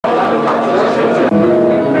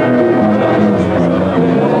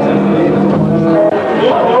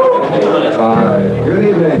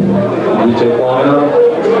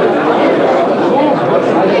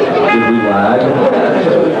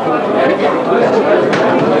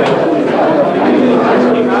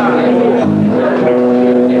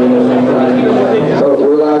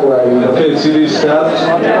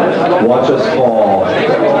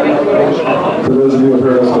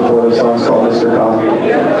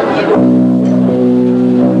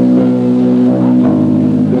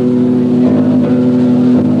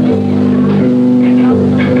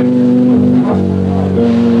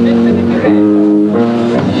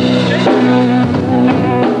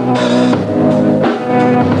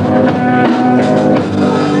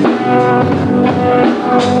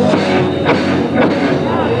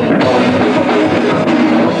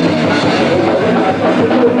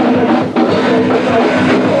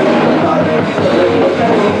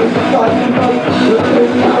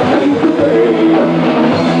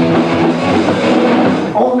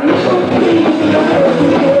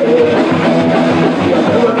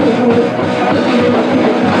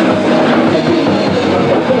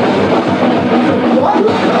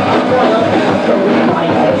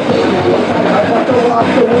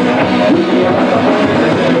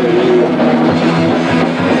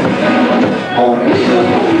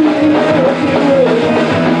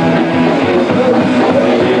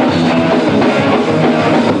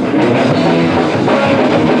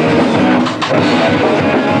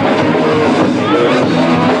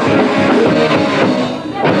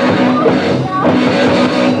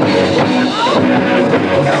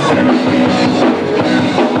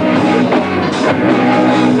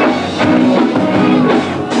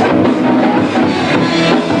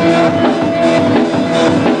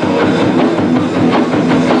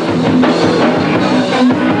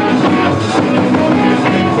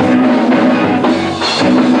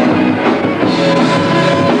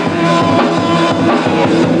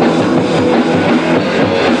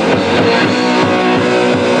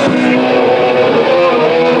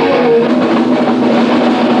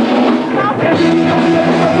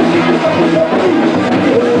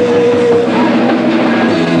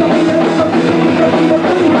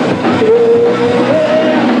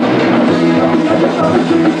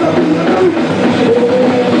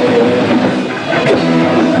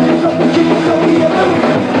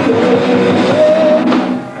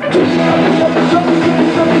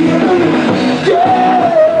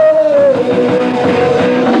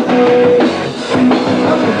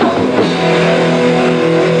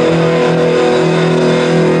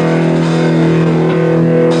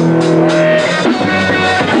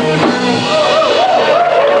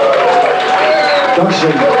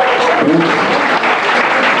Dankeschön.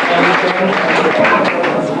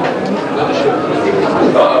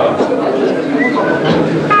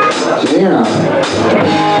 Ja.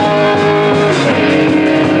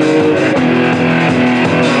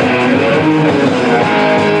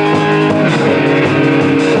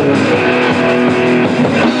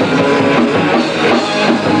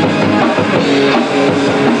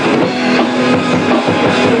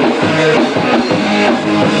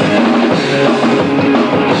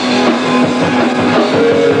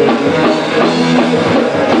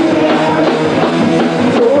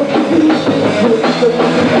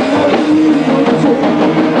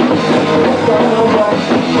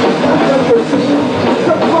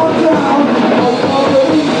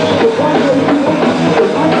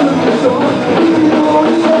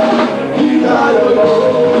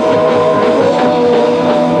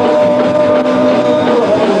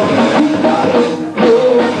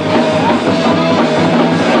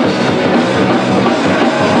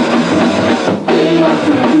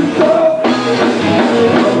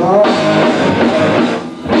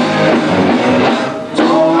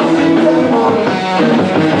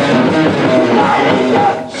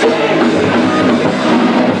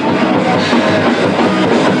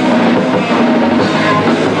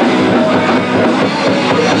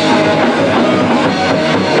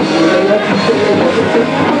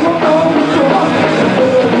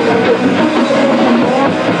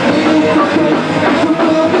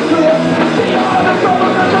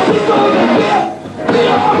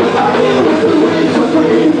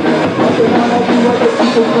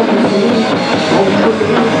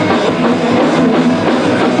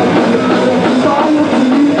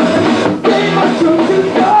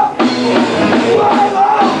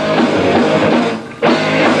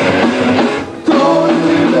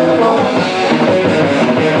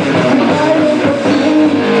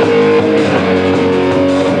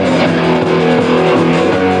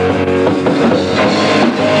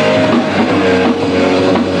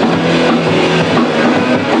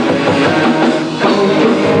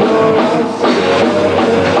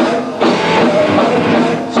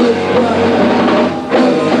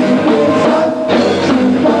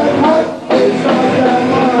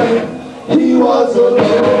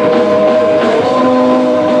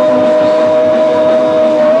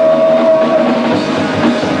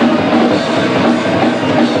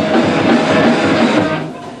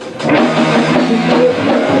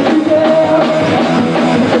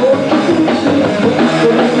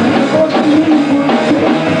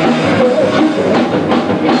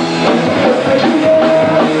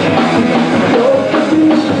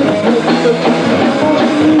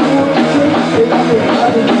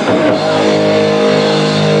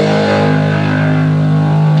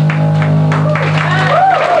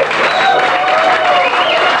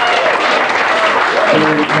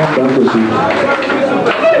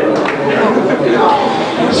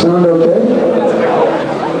 Sound okay?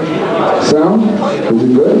 Sound? Is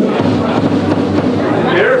it good?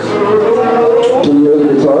 Can you hear the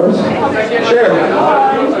guitars? Sure.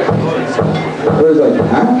 Where's that?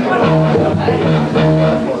 Huh?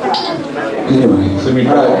 Anyway.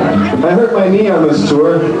 Alright. I hurt my knee on this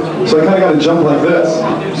tour, so I kind of got to jump like this.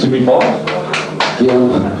 Should we fall? Yeah.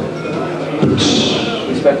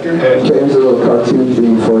 Inspector? Okay, here's a little cartoon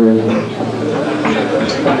theme for you.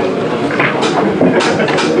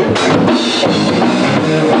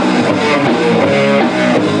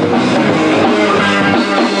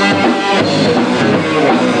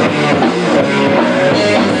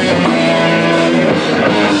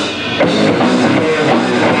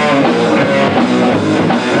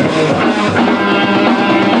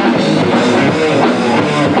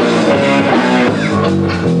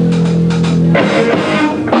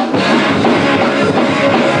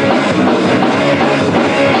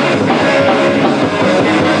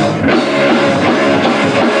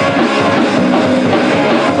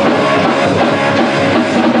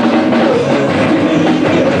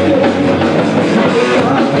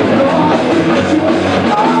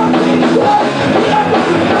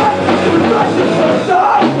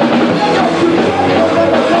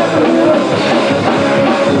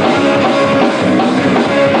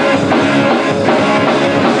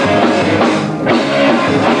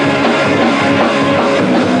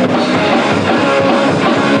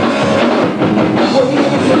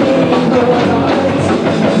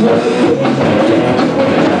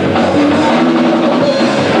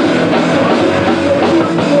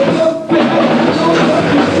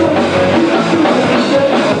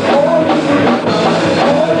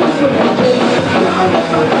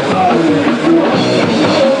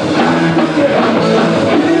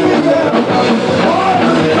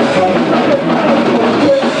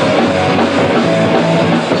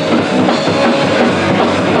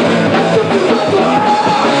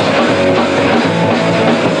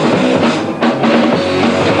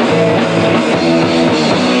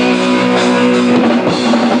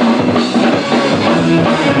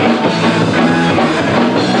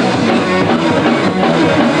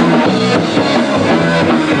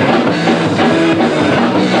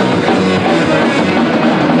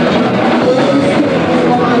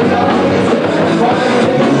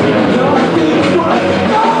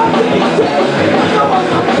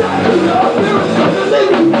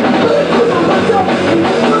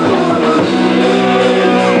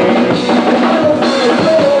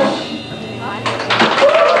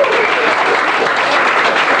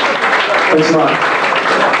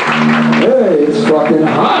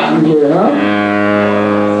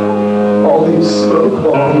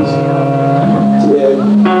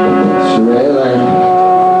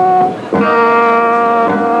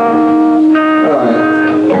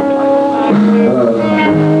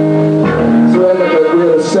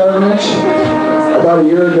 a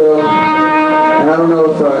year ago, and I don't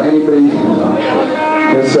know if anybody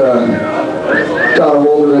has got a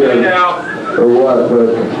hold of it or what,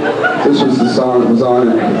 but this was the song that was on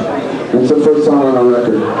it. It's the first song on our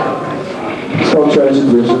record. It's called Tragic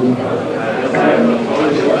Vision.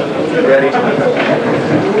 Ready?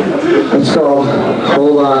 It's called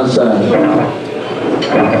Hold On a Sec.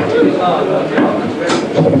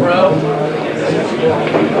 Bro.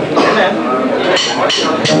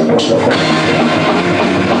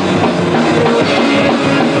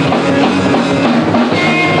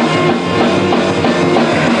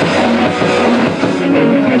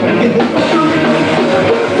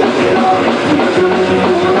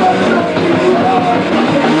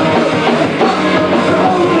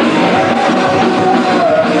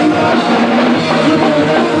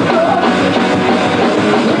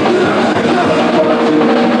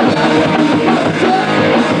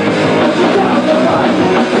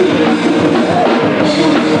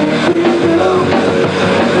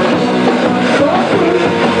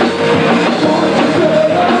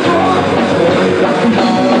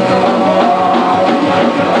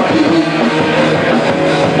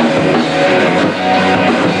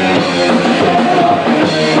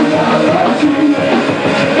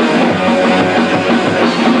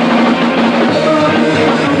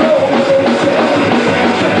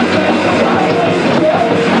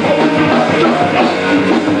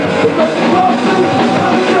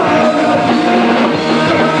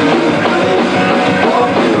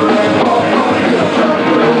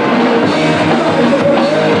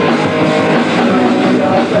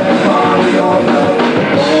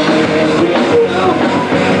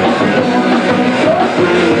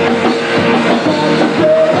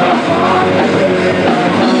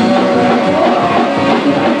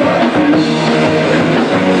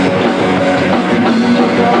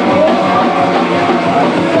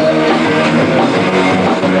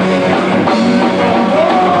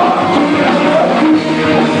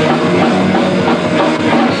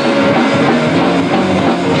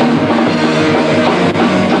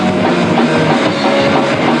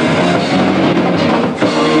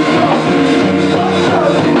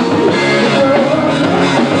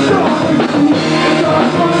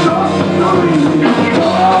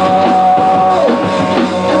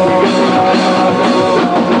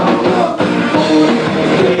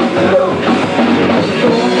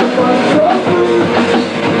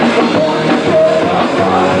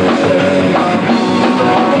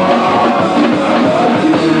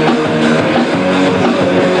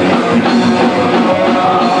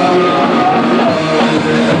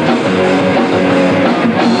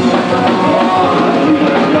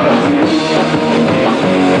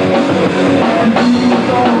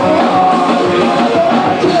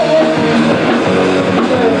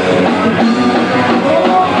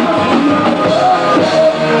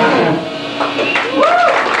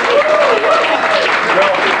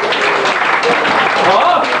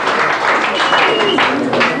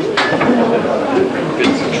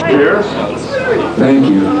 Thank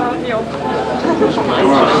you.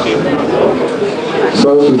 So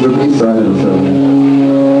this is the B-side of the film.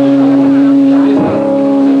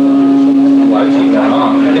 Why did you got on?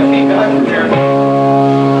 I didn't think that from here.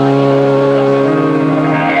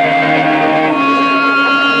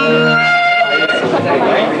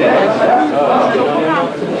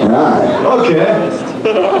 Okay.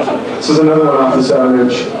 This is another one off the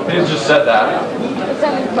Savage. Please just said that.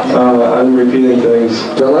 I'm repeating things.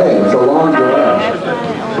 Delay. It's a long delay.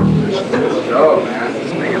 Oh, man.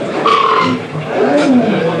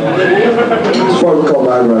 It's what we call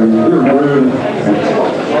Lagwagon. You're rude.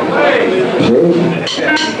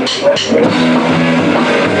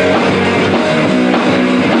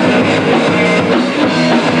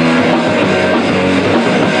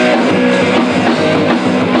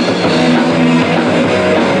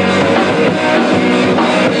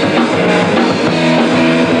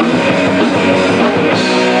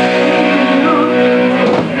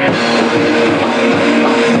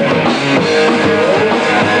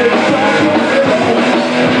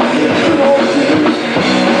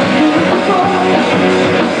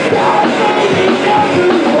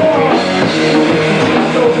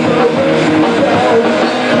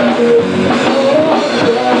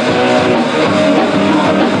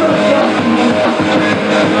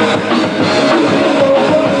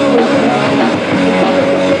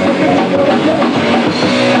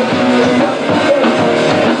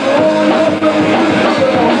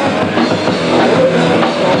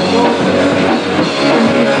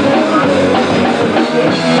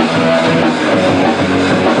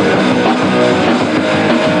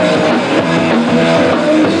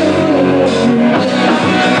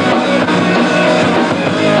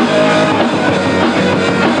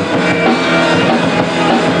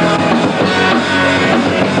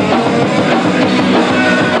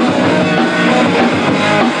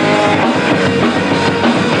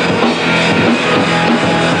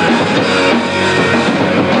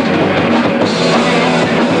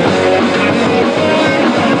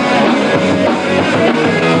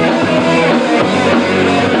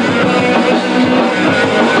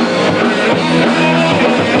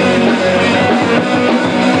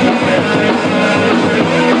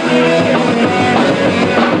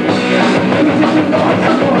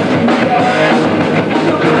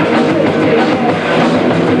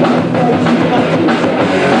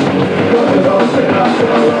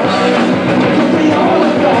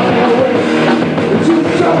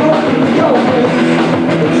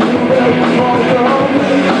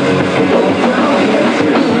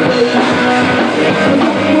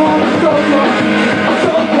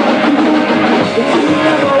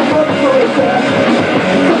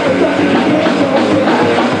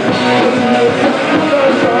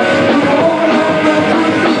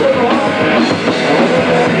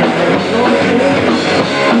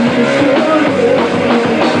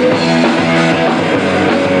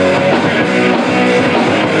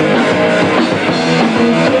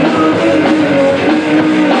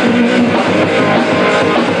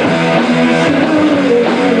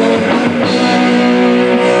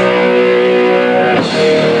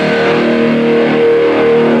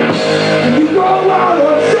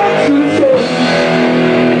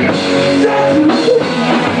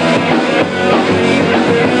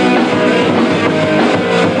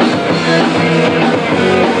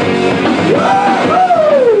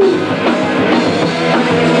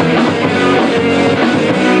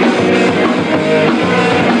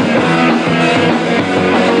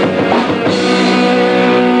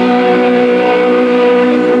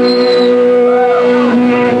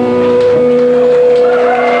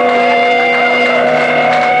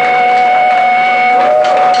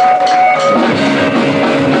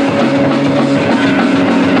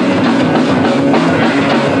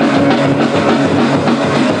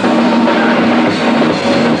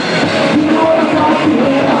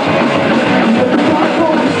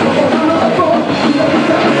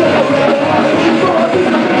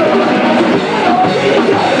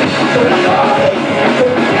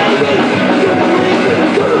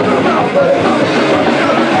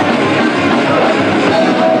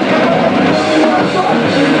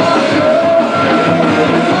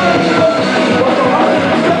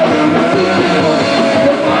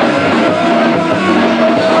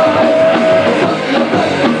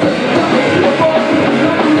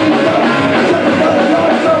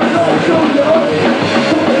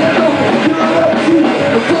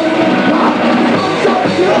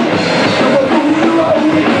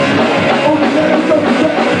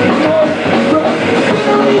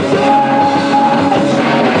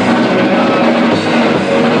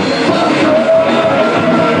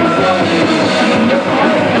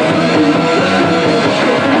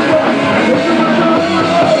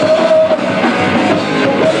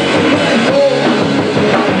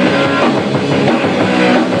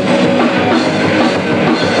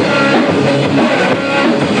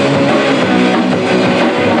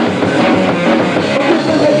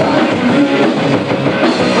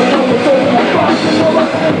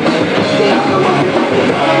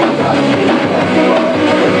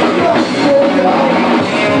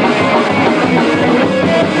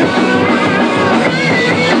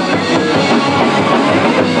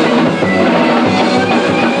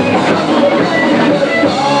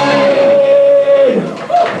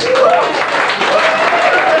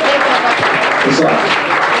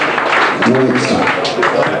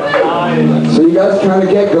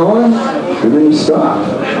 going, and then you stop.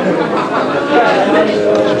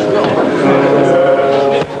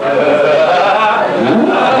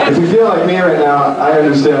 If you feel like me right now, I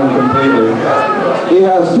understand completely. He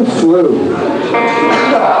has the flu.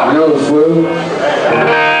 You know the flu?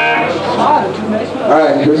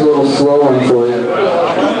 Alright, here's a little slow one for you.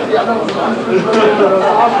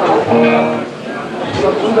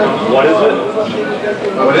 What is it?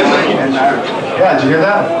 What is it? Yeah, did you hear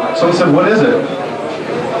that? Someone said, what is it?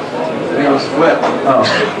 I think it was Flip. Oh.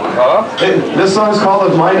 Huh? This song's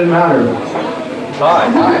called Of Mind and Matter. Hi.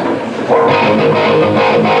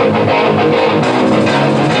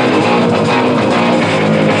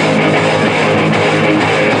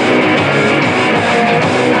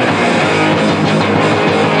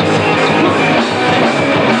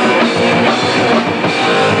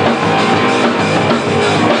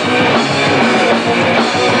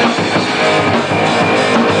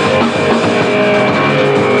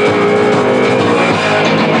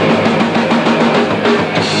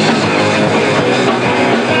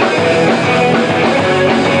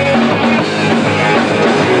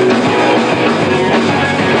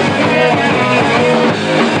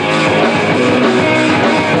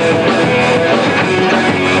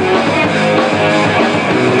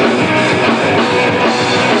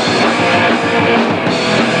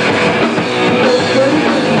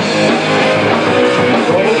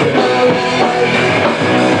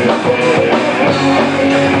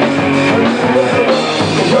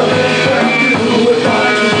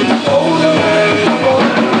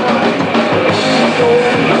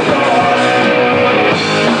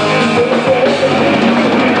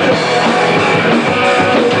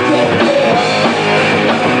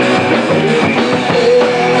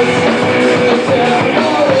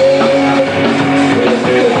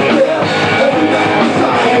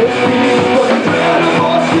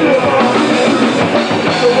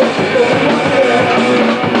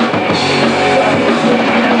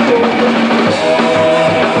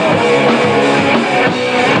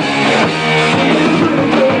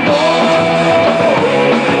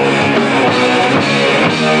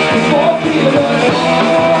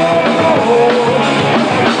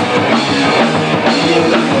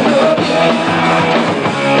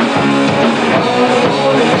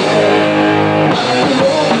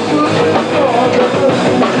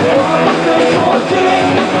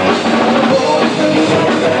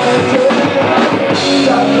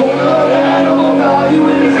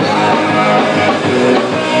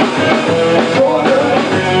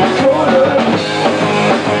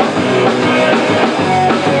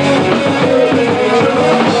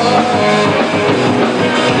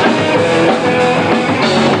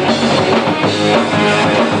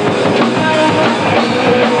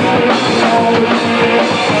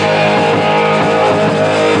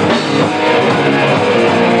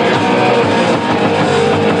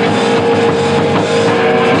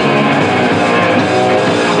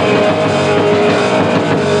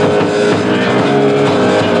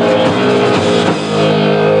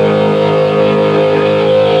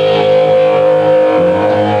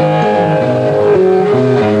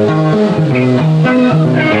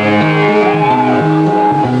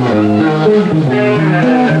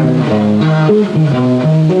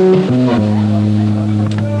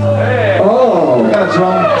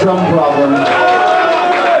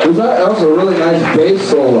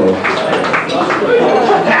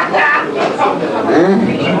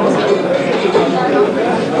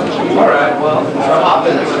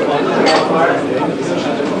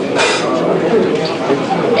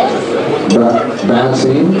 Bad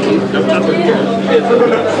scene.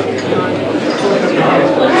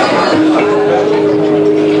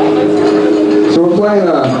 So we're playing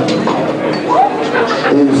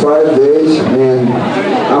in 5 days, and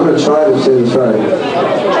I'm going to try to say this right.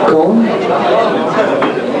 Cologne?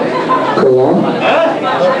 Cologne?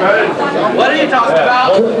 What are you talking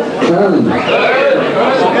about? Köln.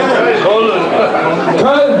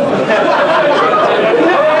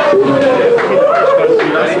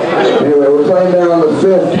 Anyway, we're playing there on the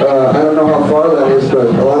 5th. I don't know how far that is, but a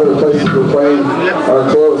lot of the places we're playing are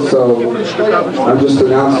close, so I'm just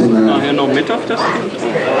announcing that. Nachher noch mit auf das?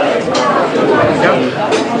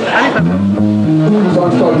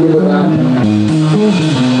 Song's called Give It Back.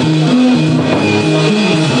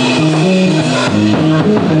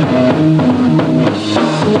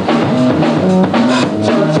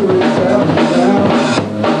 Talk to yourself now.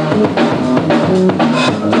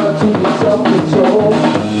 Talk to your self-control.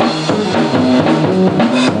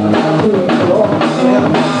 I'm not doing it wrong now,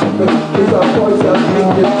 but it's our voice that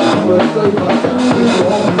makes it. I'm gonna say my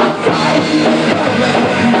self-control.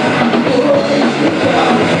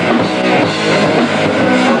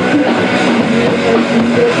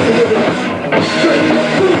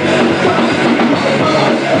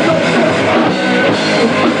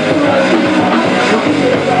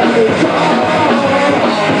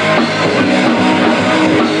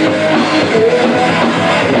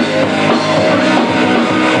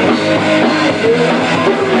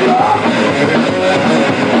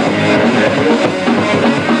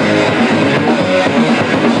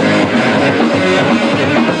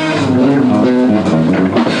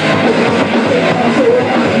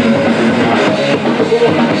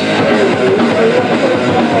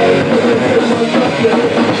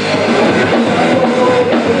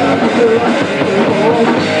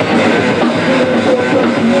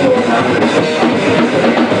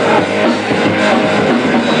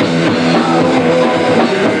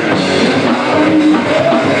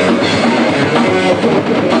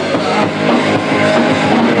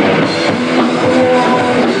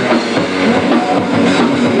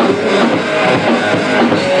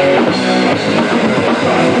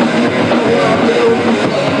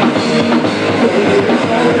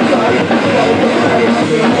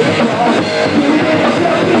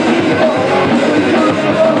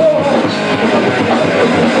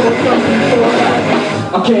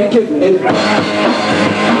 can't get it.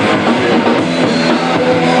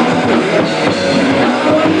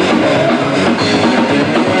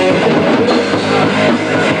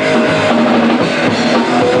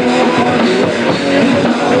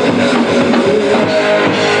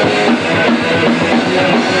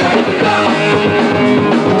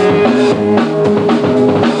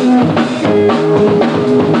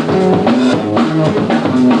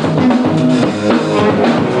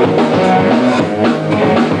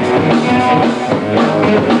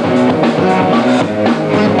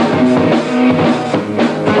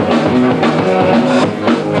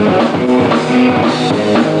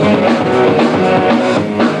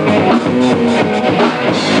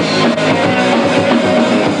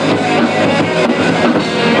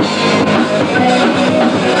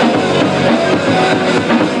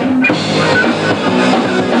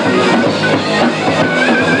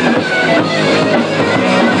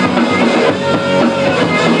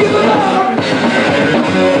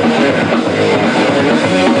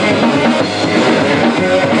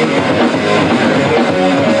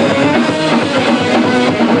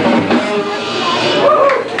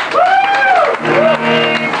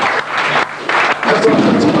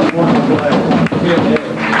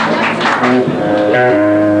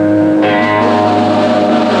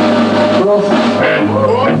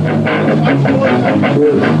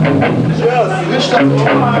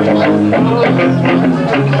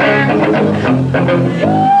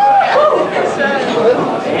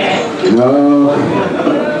 No.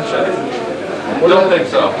 I don't think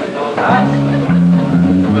so.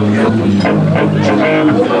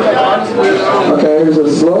 Okay, here's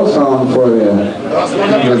a slow song for you.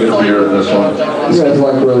 You'll get a beer in this one. You guys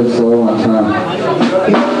like really slow ones,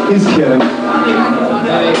 huh? He's kidding.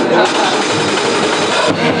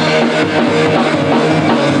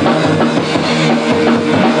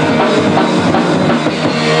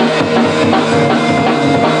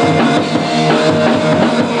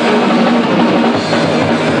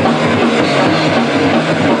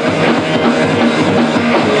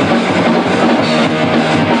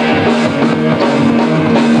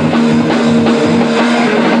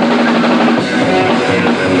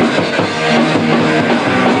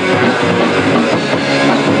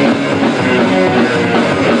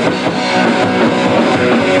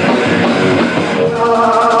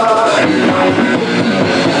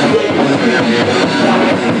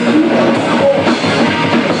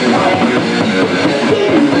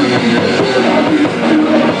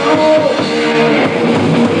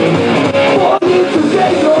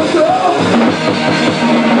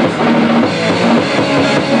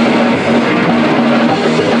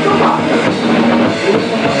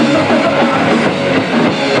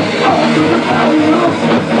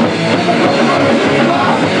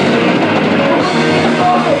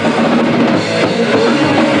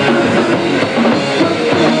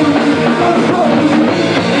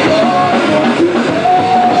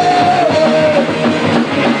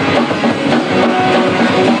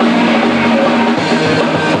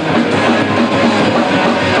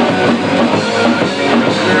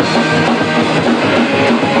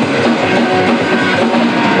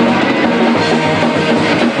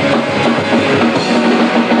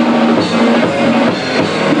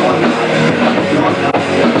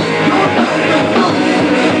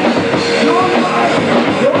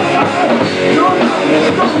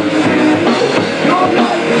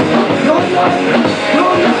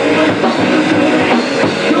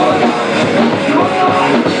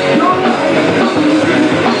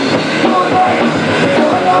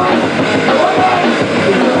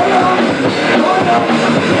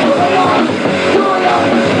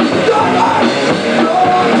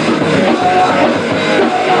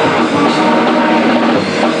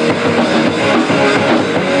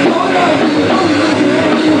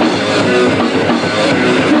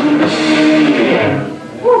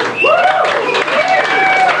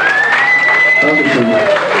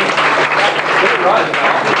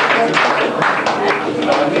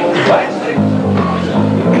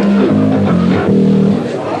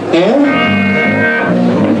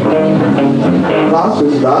 Was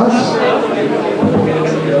ist das?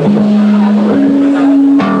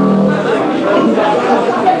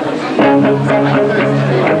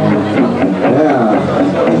 Ja.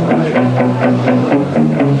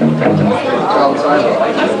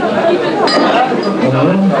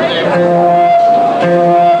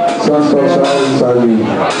 Sonst was schauen, sagen.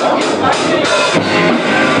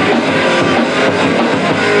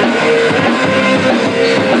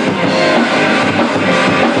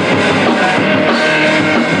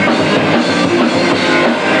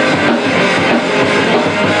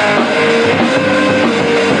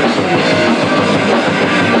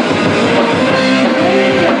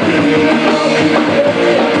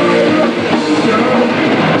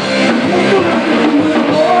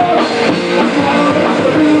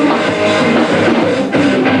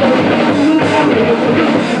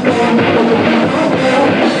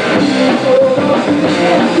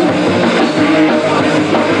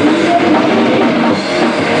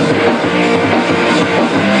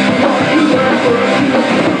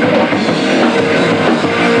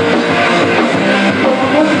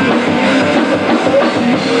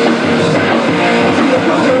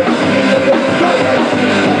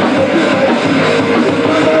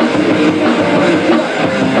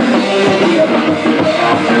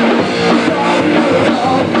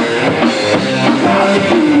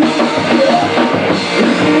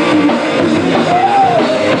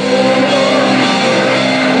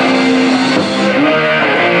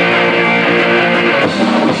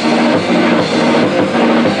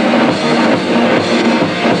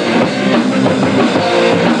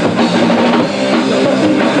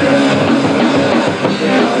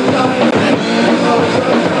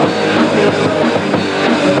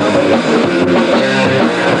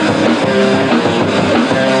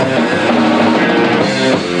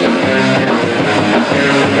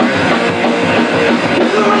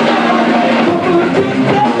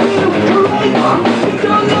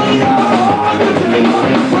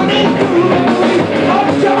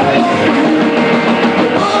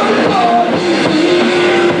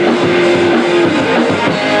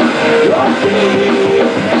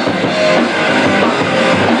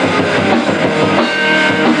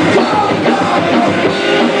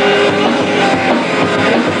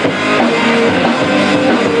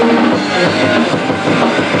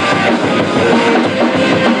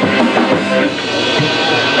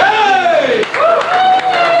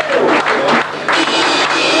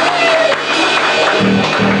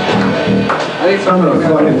 I'm gonna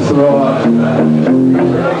fucking throw up.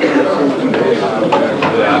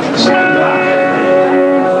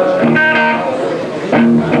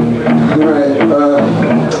 Alright,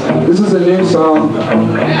 this is a new song.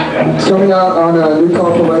 It's coming out on a new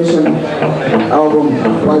compilation album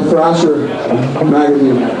by Thrasher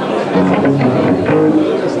magazine.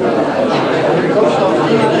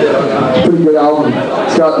 Pretty good album.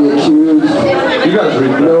 It's got The Accused. You guys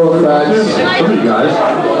read No Effects. Look at you guys.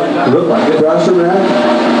 You look like it. Thrasher man.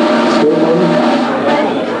 Skateboarding.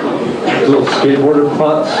 Little skateboarder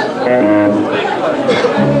putts.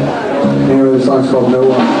 Anyway, the song's called No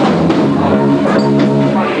One.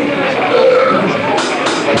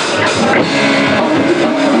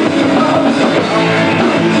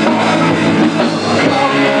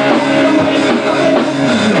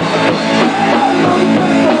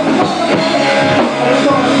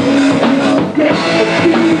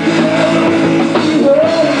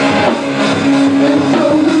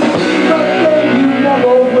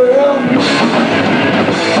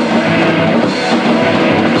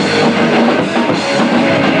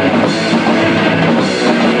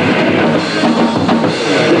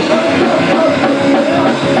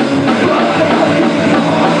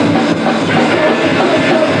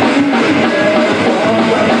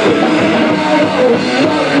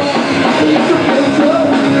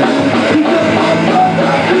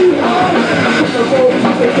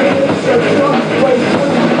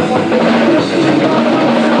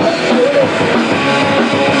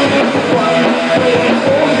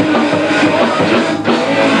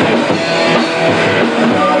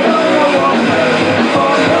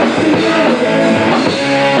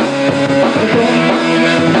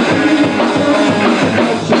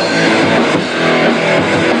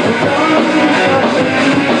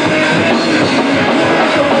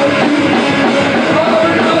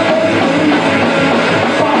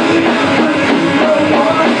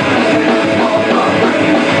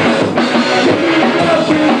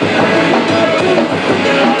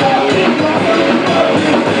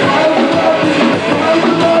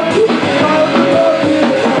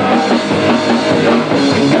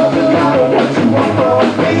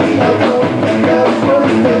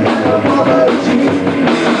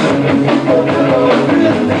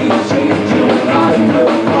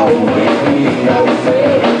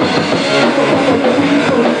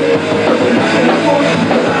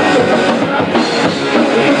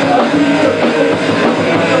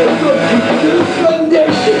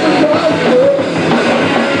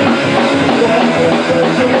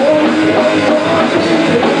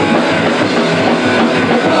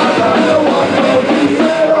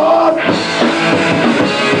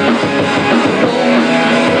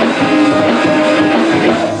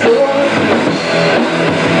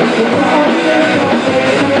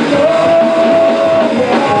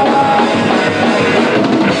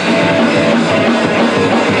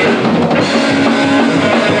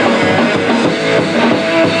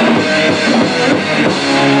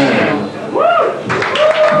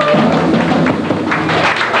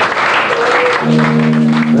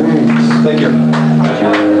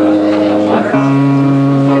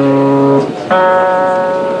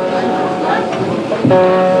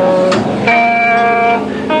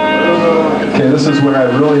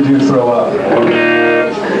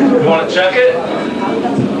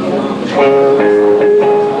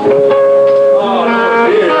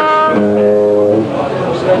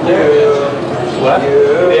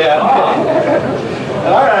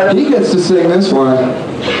 He gets to sing this one.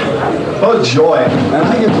 Oh, joy. And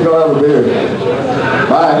I get to go have a beer.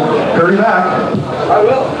 Bye. Hurry back. I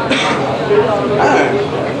will.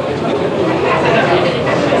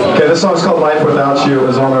 Okay, this song's called Life Without You. It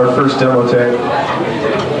was on our first demo tape.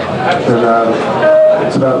 And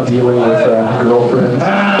it's about dealing with a girlfriend.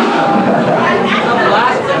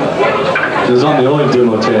 This is on the only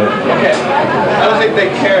demo tape. Okay. I don't think they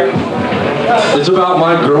care. It's about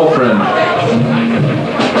my girlfriend.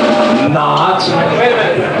 Not. Wait a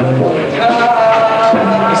minute.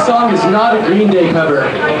 The song is not a Green Day cover.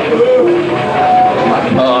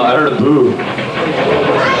 I heard a boo.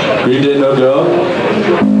 Green Day no go?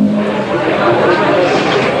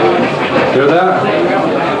 Hear that?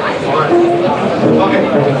 Okay.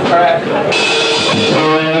 Alright.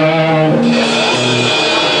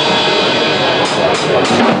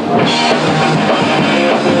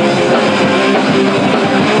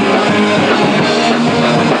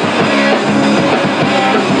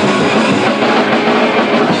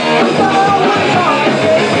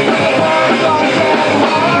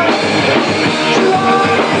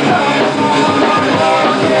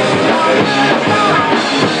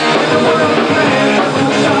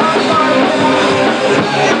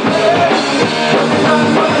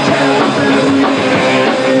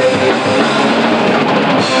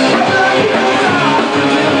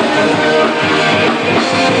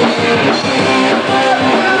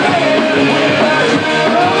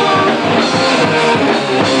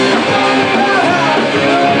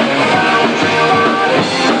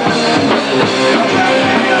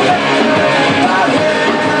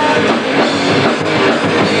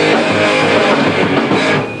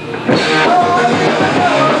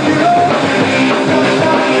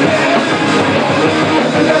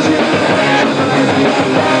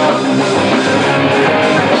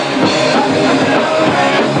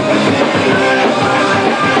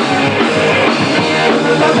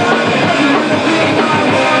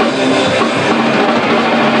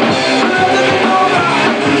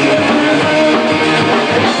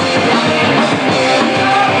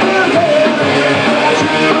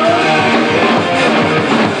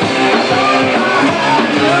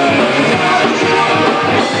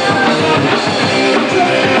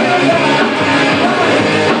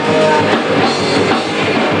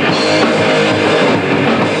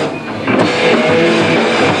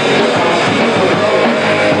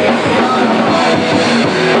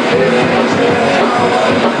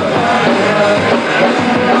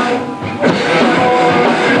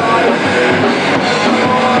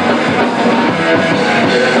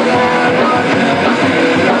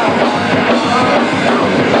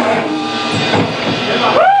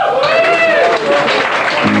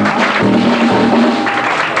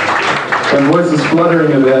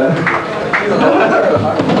 fluttering a bit.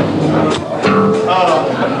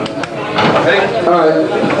 Alright.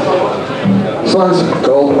 Song's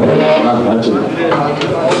called Hatchet.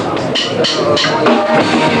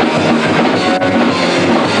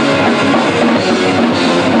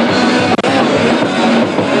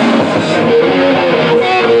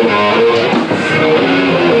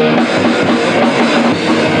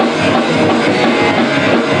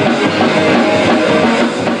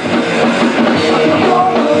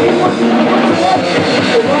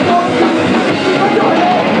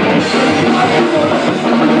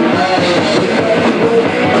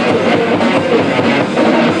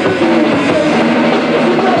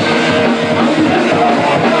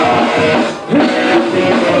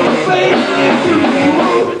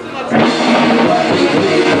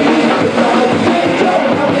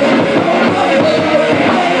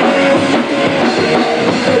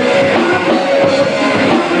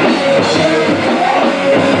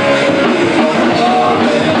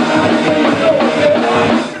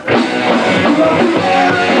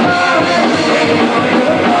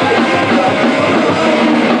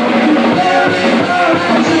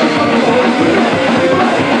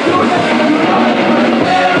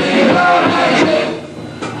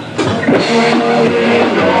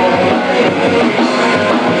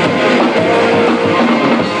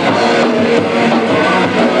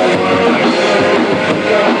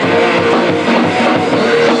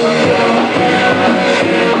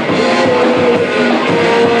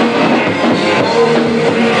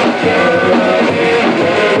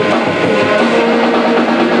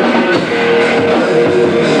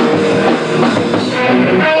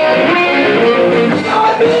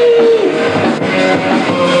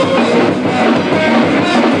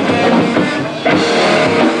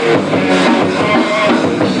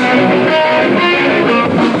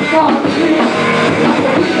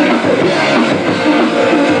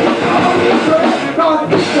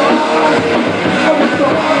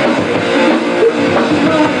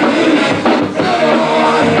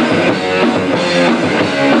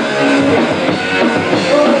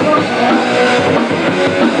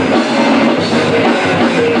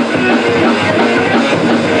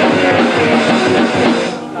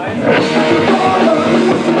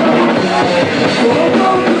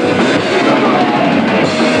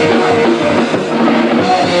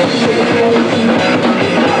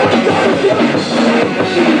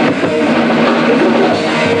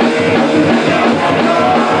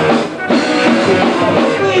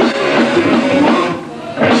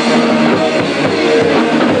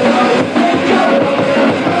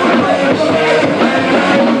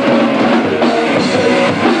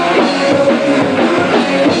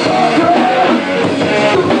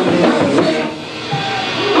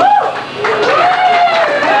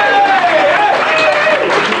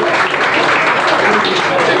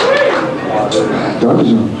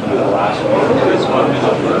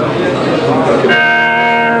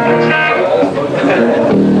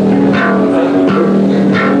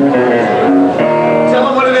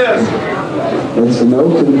 It's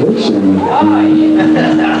No Conviction.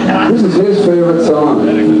 This is his favorite song.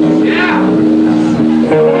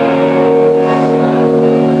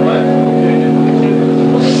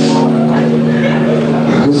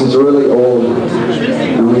 This is really old,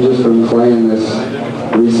 and we've just been playing this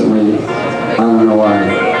recently. I don't know why. I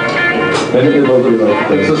think it'll be like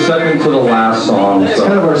this. It's the second to the last song. It's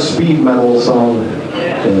kind of our speed metal song.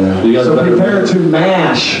 Yeah. You guys So better prepare to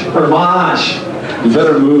mash, or mosh. You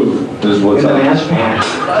better move, is what's In the up. mash pad.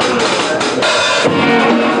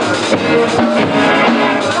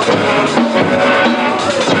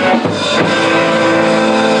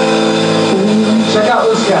 Check out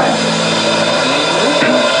this guy.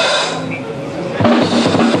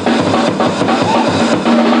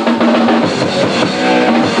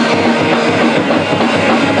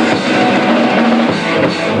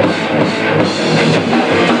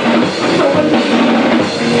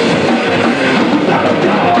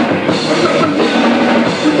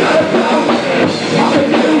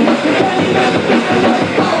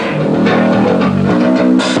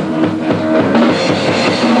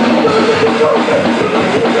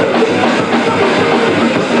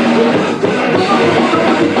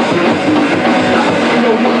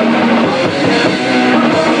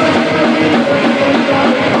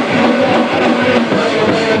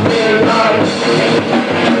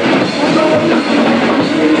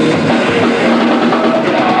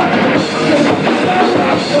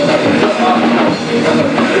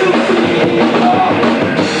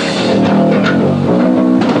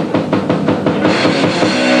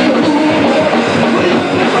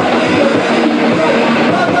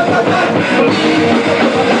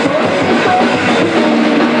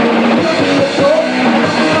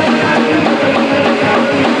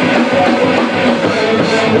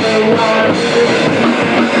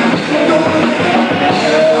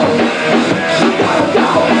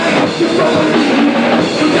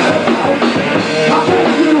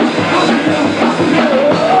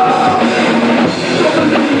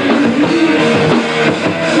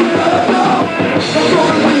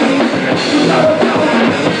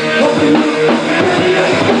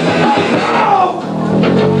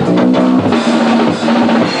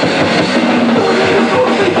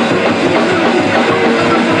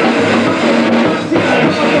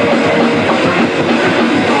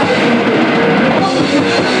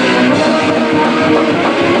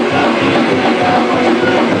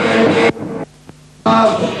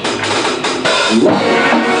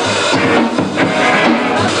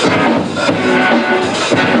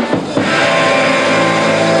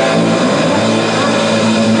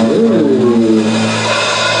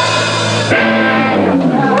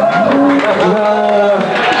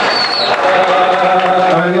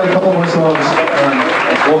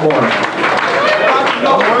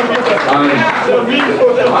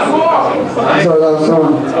 That's our last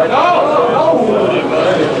song.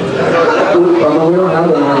 We don't have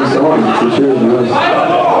that many songs for sure.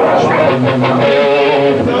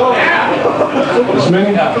 It's me?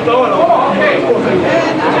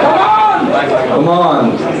 Come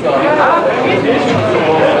on.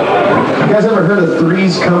 You guys ever heard of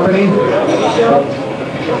Three's Company?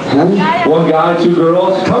 One guy, two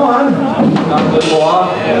girls. Come on. Not this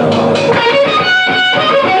block.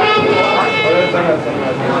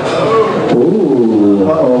 Ooh.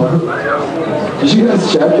 Uh-oh. Did you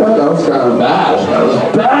guys check that? That was kind of bad. That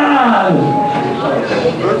was bad!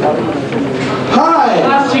 Hi!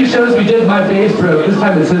 Last two shows we did, my bass broke. This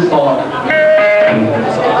time it's his fault.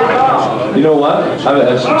 You know what? I have an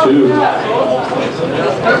extra two.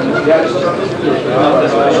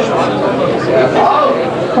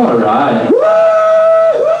 Alright.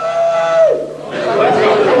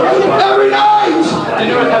 Every night!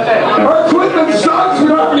 Our equipment sucks, we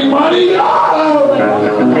don't have any money!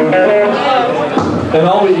 And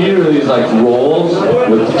all we eat are these like rolls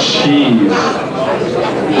with cheese.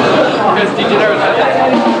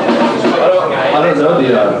 I don't know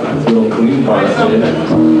the little clean part of it.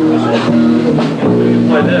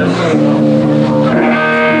 Like this.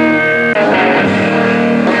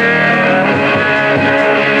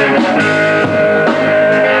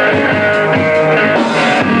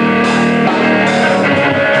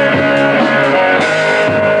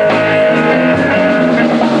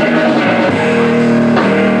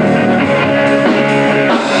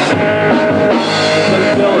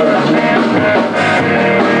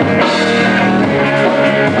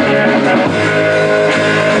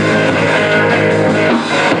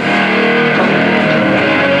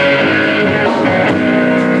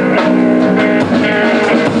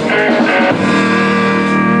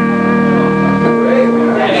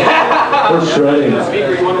 Shredding.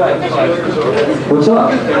 What's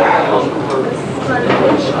up?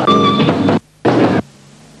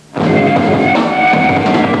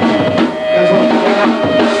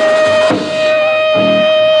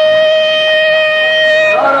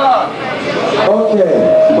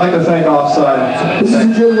 Okay. I'd like to thank Offside. This is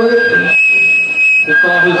a good way. It's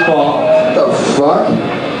all his fault. What the fuck?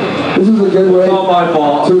 This is a good way It's all my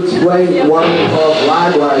fault. to explain what we call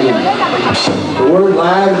Lagwagon. The word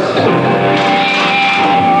lag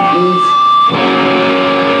means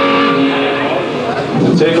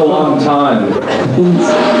Take a long time.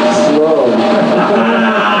 slow.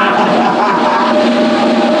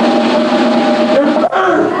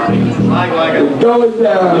 It's going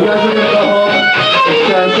down. You guys are gonna go home and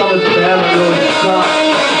share some of this band that really sucks.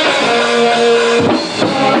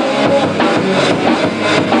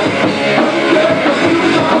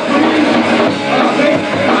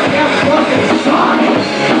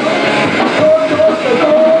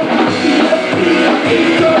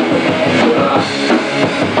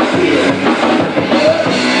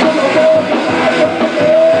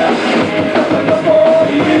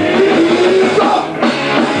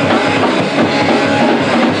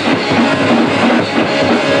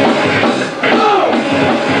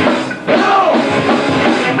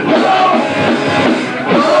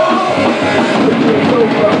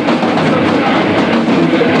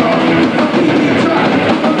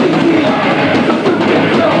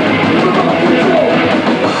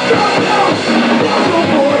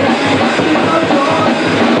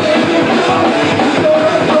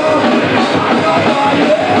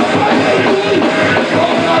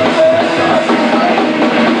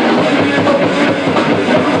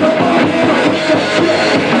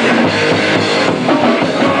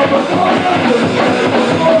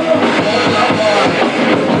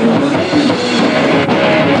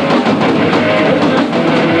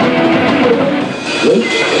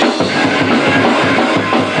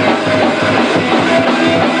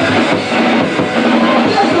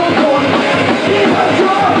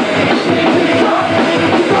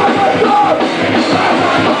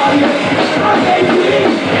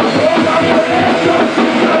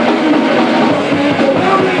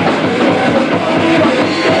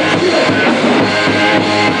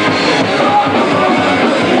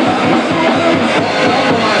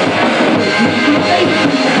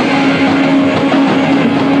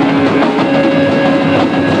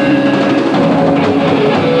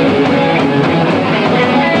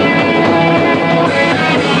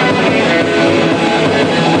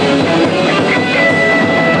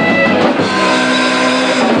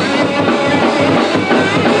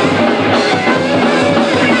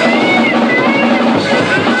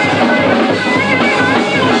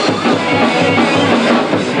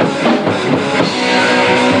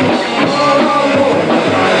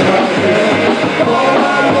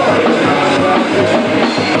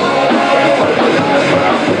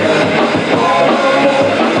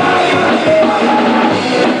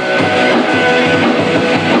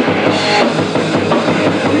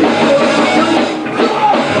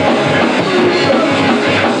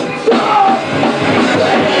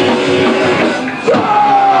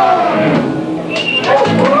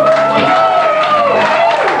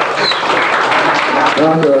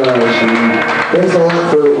 Thanks a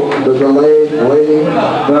lot for the delay waiting.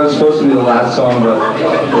 That was supposed to be the last song, but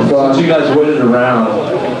since you guys waited around,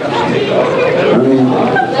 I mean,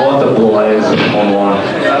 we'll have to blaze one more.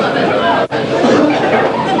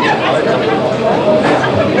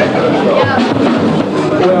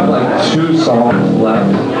 We have like 2 songs left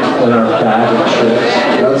in our bag of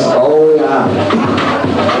tricks. that's all we have.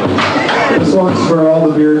 This one's for all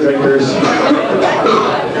the beer drinkers.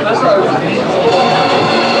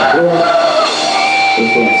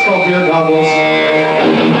 It's called Beer Goggles.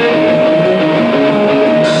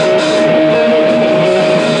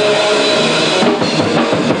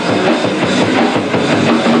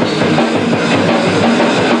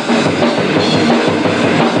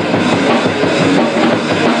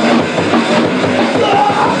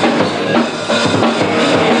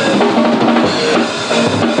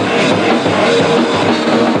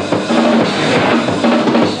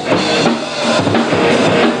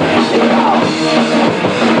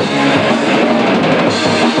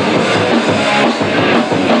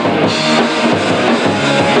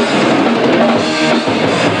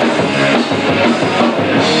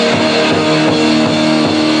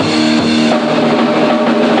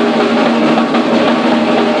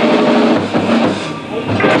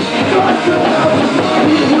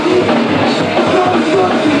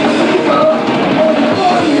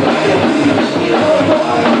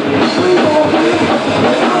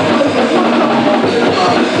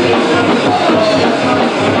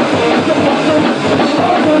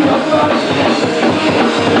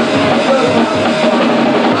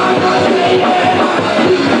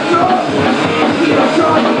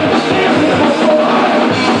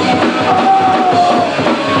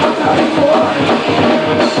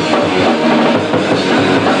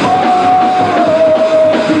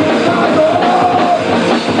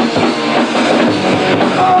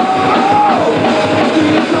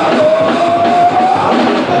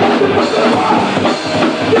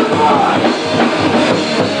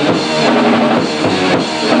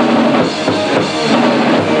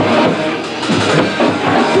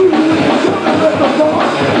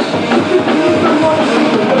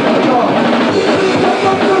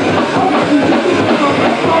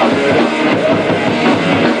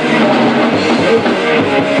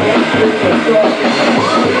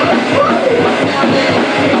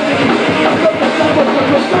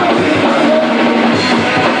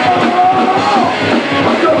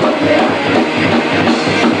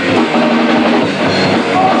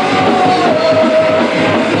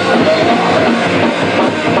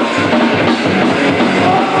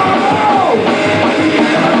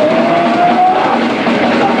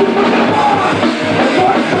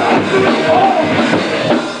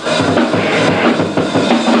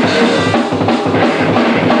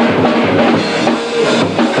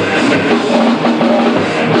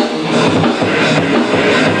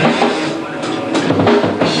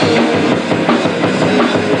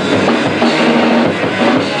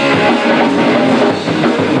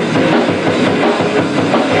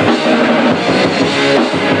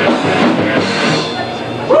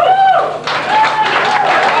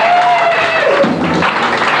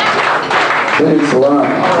 Thanks a lot.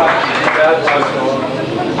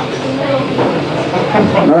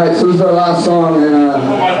 Alright, so this is our last song, and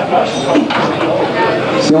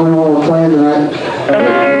it's the only one we're playing tonight.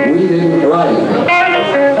 We didn't write it.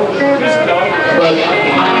 But,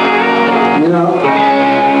 you know,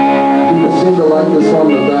 people seem to like this one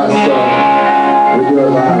the best, so we do it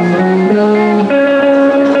last.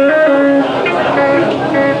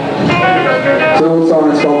 So the song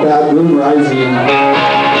is called Bad Moon Rising.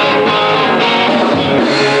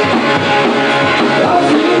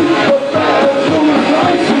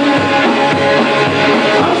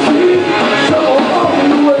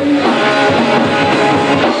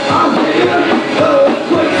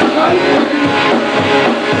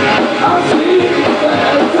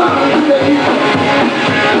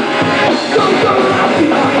 Go, go,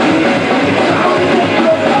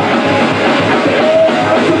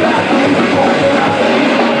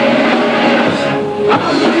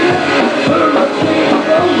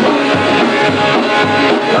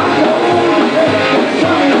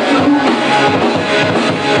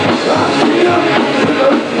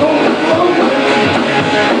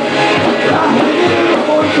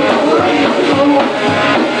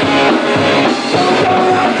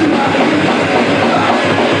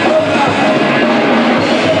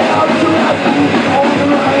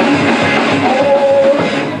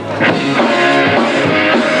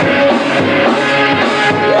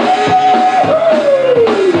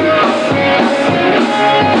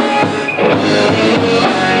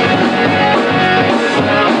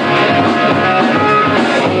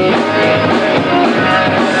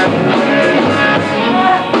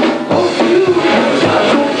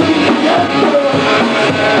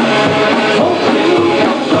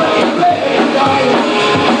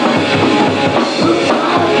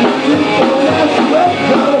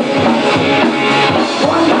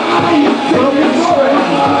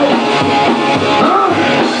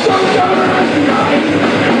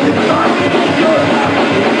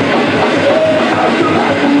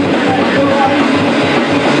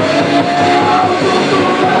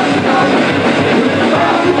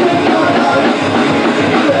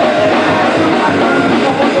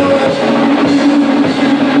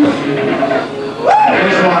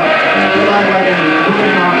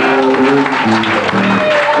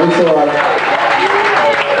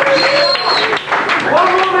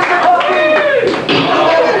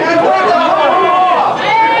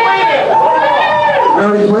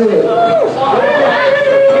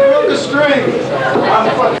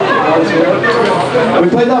 We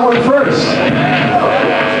played that one first.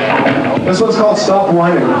 This one's called Stop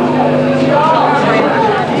Whining.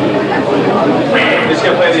 Just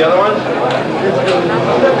gonna play the other one?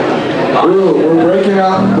 Ooh, we're breaking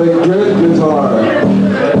out the good guitar.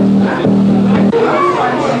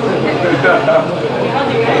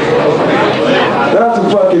 That's a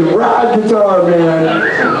fucking rad guitar,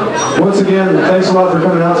 man. Once again, thanks a lot for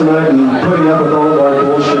coming out tonight and putting up with all of our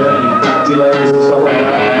bullshit and delays and stuff like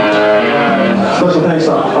that. Special thanks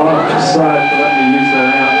to Offside for letting me use their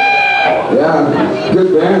amp. Yeah, good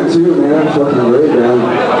band too, man. Fucking great band.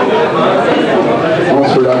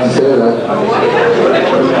 Almost forgot to say that.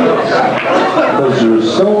 Because you're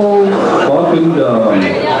so fucking dumb.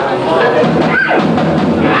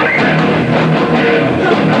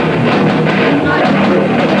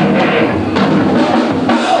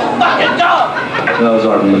 That was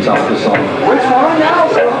our Metallica song. Which one now?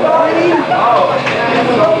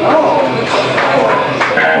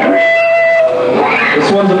 This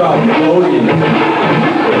one's about voting.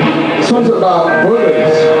 This one's about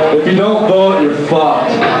bullets. If you don't vote, you're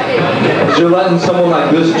fucked. 'Cause you're letting someone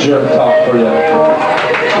like this jerk talk for you.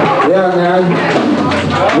 Yeah, man.